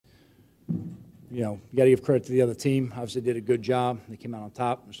you got to give credit to the other team. Obviously, did a good job. They came out on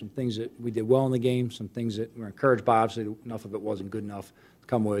top. There's some things that we did well in the game, some things that we were encouraged by. Obviously, enough of it wasn't good enough to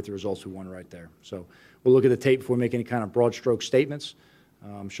come away with the results we wanted right there. So we'll look at the tape before we make any kind of broad stroke statements.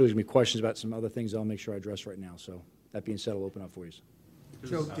 I'm sure there's going to be questions about some other things I'll make sure I address right now. So that being said, I'll open up for you.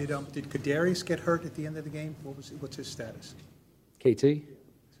 Joe, did Kadarius get hurt at the end of the game? What's his status? KT? Is he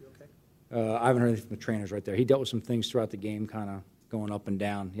okay? I haven't heard anything from the trainers right there. He dealt with some things throughout the game, kind of going up and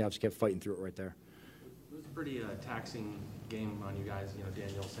down. He obviously kept fighting through it right there. It was a pretty taxing game on you guys,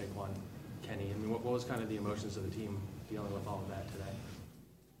 Daniel, Saquon, Kenny. I mean, what was kind of the emotions of the team dealing with all of that today?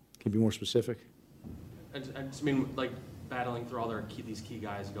 Can you be more specific? I just mean, like, battling through all these key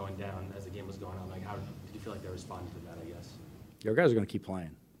guys going down as the game was going on. Like, how did you feel like they responded to that, I guess? Our guys are going to keep playing.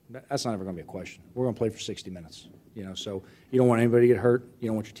 That's not ever going to be a question. We're going to play for 60 minutes. So you don't want anybody to get hurt. You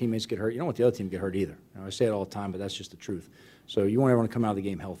don't want your teammates to get hurt. You don't want the other team to get hurt either. I say it all the time, but that's just the truth. So you want everyone to come out of the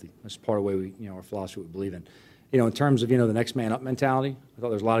game healthy. That's part of the way we, our philosophy we believe in. In terms of, the next man up mentality, I thought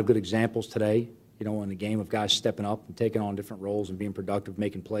there's a lot of good examples today, in the game of guys stepping up and taking on different roles and being productive,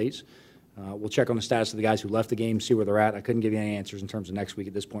 making plays. We'll check on the status of the guys who left the game, see where they're at. I couldn't give you any answers in terms of next week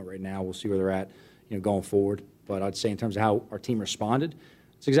at this point right now. We'll see where they're at, going forward. But I'd say in terms of how our team responded,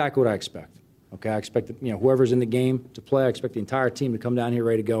 it's exactly what I expect. Okay, I expect that, whoever's in the game to play. I expect the entire team to come down here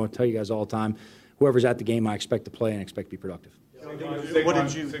ready to go and tell you guys all the time, whoever's at the game, I expect to play and expect to be productive. What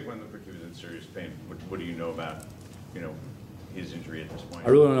did you think when the he was in serious pain? What do you know about, his injury at this point? I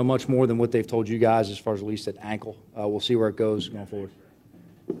really don't know much more than what they've told you guys as far as at least at ankle. We'll see where it goes going forward.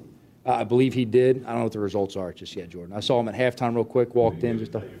 I believe he did. I don't know what the results are just yet, Jordan. I saw him at halftime real quick, walked in.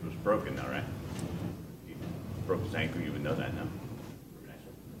 It was broken now, right? He broke his ankle. You would know that now.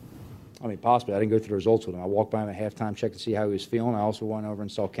 I mean, possibly. I didn't go through the results with him. I walked by him at halftime, checked to see how he was feeling. I also went over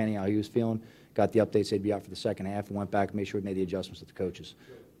and saw Kenny, how he was feeling. Got the updates they'd be out for the second half and went back and made sure we made the adjustments with the coaches.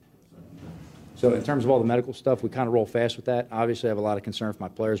 So in terms of all the medical stuff, we kind of roll fast with that. Obviously, I have a lot of concern for my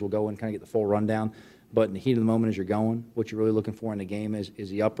players. We'll go and kind of get the full rundown. But in the heat of the moment as you're going, what you're really looking for in the game is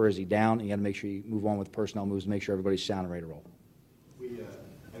he up or is he down? And you got to make sure you move on with personnel moves and make sure everybody's sound and ready to roll.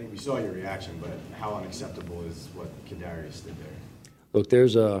 I think we saw your reaction, but how unacceptable is what Kadarius did there? Look,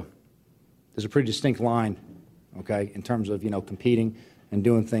 there's a pretty distinct line, okay, in terms of, competing and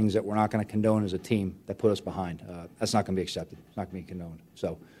doing things that we're not going to condone as a team that put us behind. That's not going to be accepted. It's not going to be condoned.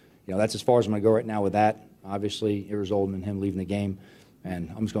 So, that's as far as I'm going to go right now with that. Obviously, it resulted in him leaving the game, and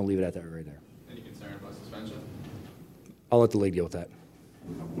I'm just going to leave it at that right there. Any concern about suspension? I'll let the league deal with that.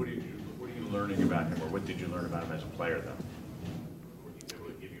 What are you learning about him, or what did you learn about him as a player, though?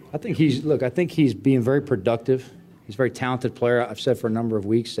 I think he's being very productive. He's a very talented player. I've said for a number of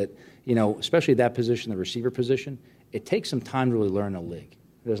weeks that, especially that position, the receiver position, it takes some time to really learn the league.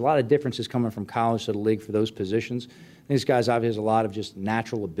 There's a lot of differences coming from college to the league for those positions. This guy's obviously has a lot of just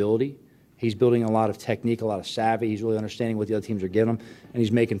natural ability. He's building a lot of technique, a lot of savvy. He's really understanding what the other teams are giving him, and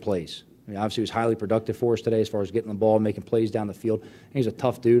he's making plays. I mean, obviously, he was highly productive for us today as far as getting the ball, making plays down the field. He's a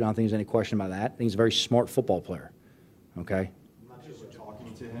tough dude. I don't think there's any question about that. I think he's a very smart football player. Okay? I'm not sure we're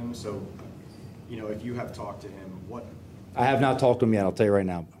talking to him, so, if you have talked to him, what? I have not talked to him yet. I'll tell you right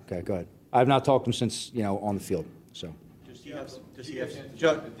now. Okay, go ahead. I have not talked to him since, on the field. So. Does he have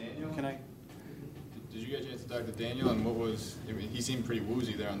Joe, can I? Did you get a chance to talk to Daniel, and he seemed pretty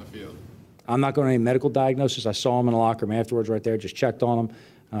woozy there on the field. I'm not going to any medical diagnosis. I saw him in the locker room afterwards right there, just checked on him.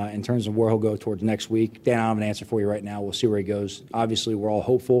 In terms of where he'll go towards next week, Dan, I don't have an answer for you right now. We'll see where he goes. Obviously, we're all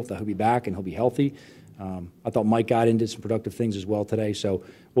hopeful that he'll be back and he'll be healthy. I thought Mike got in, did some productive things as well today. So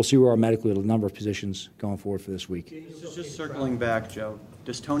we'll see where we are medically at a number of positions going forward for this week. Just circling back, Joe,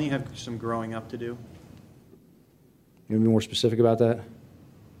 does Tony have some growing up to do? You want to be more specific about that?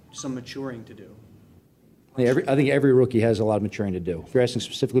 Some maturing to do. I think every rookie has a lot of maturing to do. If you're asking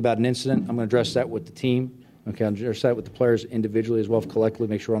specifically about an incident, I'm going to address that with the team. Okay, I'll address that with the players individually as well as collectively,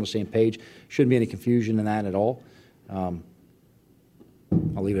 make sure we're on the same page. Shouldn't be any confusion in that at all. I'll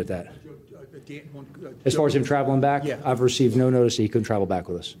leave it at that. As far as him traveling back, yeah. I've received no notice that he couldn't travel back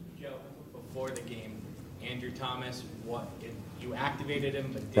with us. Joe, before the game, Andrew Thomas, you activated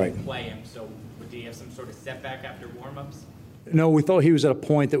him but didn't play him, so did he have some sort of setback after warm-ups? No, we thought he was at a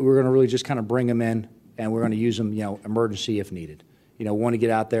point that we were going to really just kind of bring him in, and we're going to use him, emergency if needed. Want to get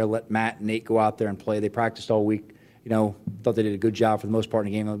out there, let Matt and Nate go out there and play. They practiced all week. Thought they did a good job for the most part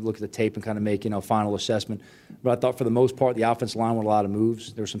in the game. I look at the tape and kind of make, final assessment. But I thought for the most part, the offensive line with a lot of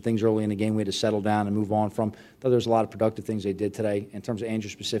moves. There were some things early in the game we had to settle down and move on from. I thought there was a lot of productive things they did today. In terms of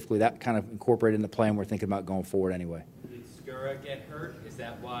Andrew specifically, that kind of incorporated in the plan we're thinking about going forward anyway. Did Skura get hurt? Is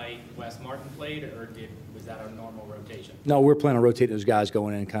that why Wes Martin played, or was that a normal rotation? No, we're planning on rotating those guys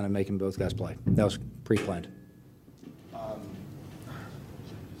going in and kind of making both guys play. That was pre-planned.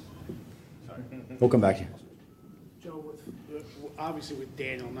 We'll come back to you. Joe, obviously with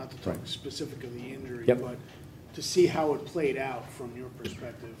Daniel, not to talk specific of the injury, Yep. but to see how it played out from your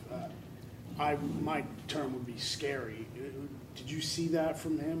perspective, my term would be scary. Did you see that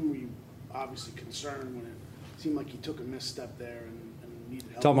from him? Were you obviously concerned when it seemed like he took a misstep there and needed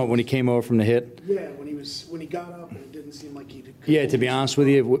help? Talking about when he came over from the hit? Yeah, when he got up and it didn't seem like he could. Yeah, to be honest with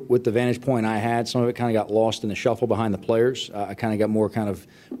you, with the vantage point I had, some of it kind of got lost in the shuffle behind the players. I kind of got more kind of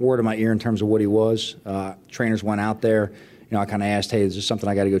word in my ear in terms of what he was. Trainers went out there. You know, I kind of asked, hey, is this something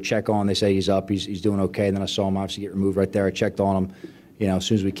I got to go check on? They say he's up, he's doing okay. And then I saw him obviously get removed right there. I checked on him, you know, as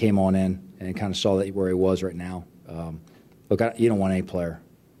soon as we came on in and kind of saw that where he was right now. Look, you don't want any player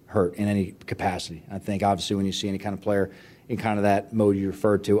hurt in any capacity. I think obviously when you see any kind of player in kind of that mode you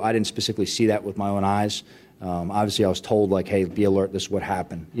referred to, I didn't specifically see that with my own eyes. Obviously I was told like, hey, be alert, this is what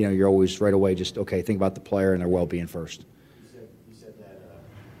happened. You know, you're always right away just, okay, think about the player and their well-being first. You said that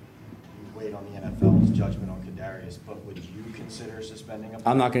you weighed on the NFL's judgment on Kadarius, but would you consider suspending him?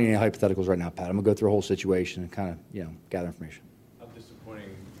 I'm not going to get any hypotheticals right now, Pat. I'm going to go through a whole situation and kind of, you know, gather information. How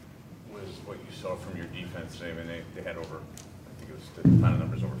disappointing was what you saw from your defense today? I mean, they had over, I think it was the final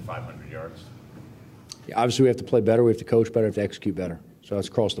numbers, over 500 yards. Yeah, obviously, we have to play better. We have to coach better. We have to execute better. So that's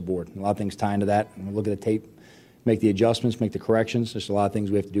across the board. A lot of things tie into that. And we'll look at the tape, make the adjustments, make the corrections. There's a lot of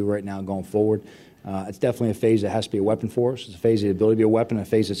things we have to do right now going forward. It's definitely a phase that has to be a weapon for us. It's a phase of the ability to be a weapon, a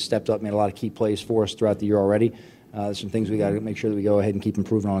phase that's stepped up, made a lot of key plays for us throughout the year already. There's some things we got to make sure that we go ahead and keep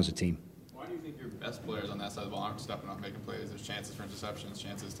improving on as a team. Why do you think your best players on that side of the ball aren't stepping up, making plays? There's chances for interceptions,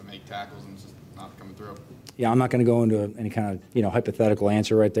 chances to make tackles, and it's just not coming through. Yeah, I'm not going to go into any kind of, you know, hypothetical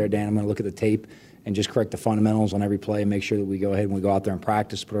answer right there, Dan. I'm going to look at the tape and just correct the fundamentals on every play and make sure that we go ahead and we go out there and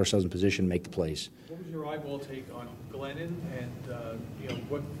practice, put ourselves in position, make the plays. What was your eyeball take on Glennon, and you know,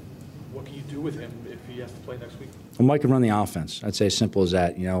 what can you do with him if he has to play next week? Well, Mike can run the offense. I'd say as simple as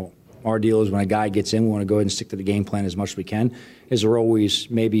that. You know, our deal is when a guy gets in, we want to go ahead and stick to the game plan as much as we can. Is there always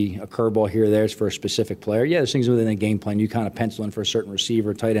maybe a curveball here or there for a specific player? Yeah, there's things within the game plan you kind of pencil in for a certain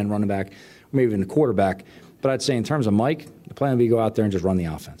receiver, tight end, running back, or maybe even the quarterback. But I'd say in terms of Mike, the plan would be to go out there and just run the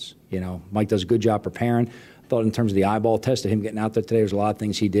offense. You know, Mike does a good job preparing. I thought in terms of the eyeball test of him getting out there today, there's a lot of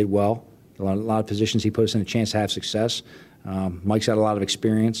things he did well. A lot of positions he put us in a chance to have success. Mike's had a lot of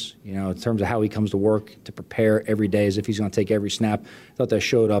experience, you know, in terms of how he comes to work to prepare every day as if he's going to take every snap. I thought that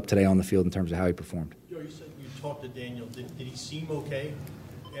showed up today on the field in terms of how he performed. Joe, you said you talked to Daniel. Did he seem okay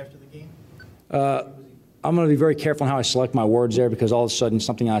after the game? I'm going to be very careful on how I select my words there because all of a sudden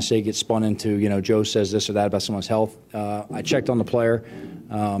something I say gets spun into, you know, Joe says this or that about someone's health. I checked on the player.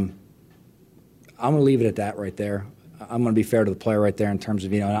 I'm going to leave it at that right there. I'm going to be fair to the player right there in terms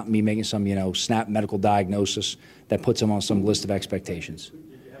of, you know, not me making some, you know, snap medical diagnosis that puts him on some list of expectations.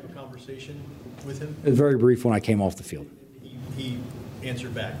 Did you have a conversation with him? It was very brief when I came off the field. He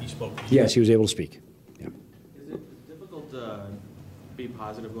answered back. He spoke. To you. Yes, he was able to speak. Yeah. Is it difficult to be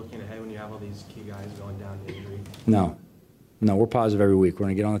positive looking ahead when you have all these key guys going down to injury? No, we're positive every week. We're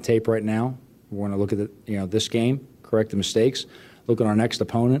going to get on the tape right now. We're going to look at this game, correct the mistakes, look at our next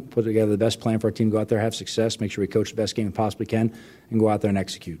opponent, put together the best plan for our team, go out there, have success, make sure we coach the best game we possibly can, and go out there and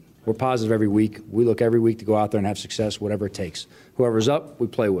execute. We're positive every week. We look every week to go out there and have success, whatever it takes. Whoever's up, we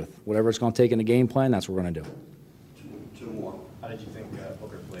play with. Whatever it's going to take in the game plan, that's what we're going to do. Two more. How did you think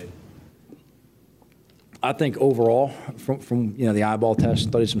Booker played? I think overall, from you know the eyeball test,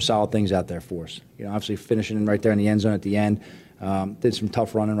 thought he did some solid things out there for us. You know, obviously finishing right there in the end zone at the end, did some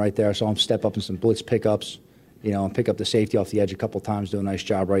tough running right there. I saw him step up in some blitz pickups, you know, and pick up the safety off the edge a couple times, do a nice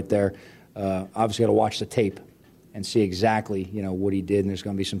job right there. Obviously got to watch the tape and see exactly, you know, what he did, and there's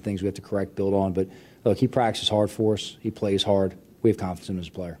going to be some things we have to correct, build on. But look, he practices hard for us. He plays hard. We have confidence in him as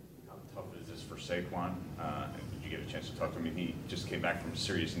a player. How tough is this for Saquon? Did you get a chance to talk to him? He just came back from a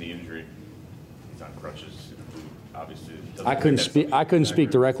serious knee injury. He's on crutches. Obviously, I couldn't speak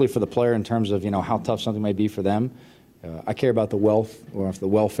directly for the player in terms of, you know, how tough something may be for them. I care about the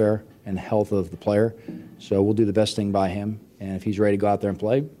welfare and health of the player. So we'll do the best thing by him. And if he's ready to go out there and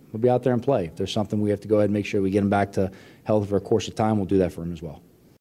play, we'll be out there and play. If there's something we have to go ahead and make sure we get him back to health for a course of time, we'll do that for him as well.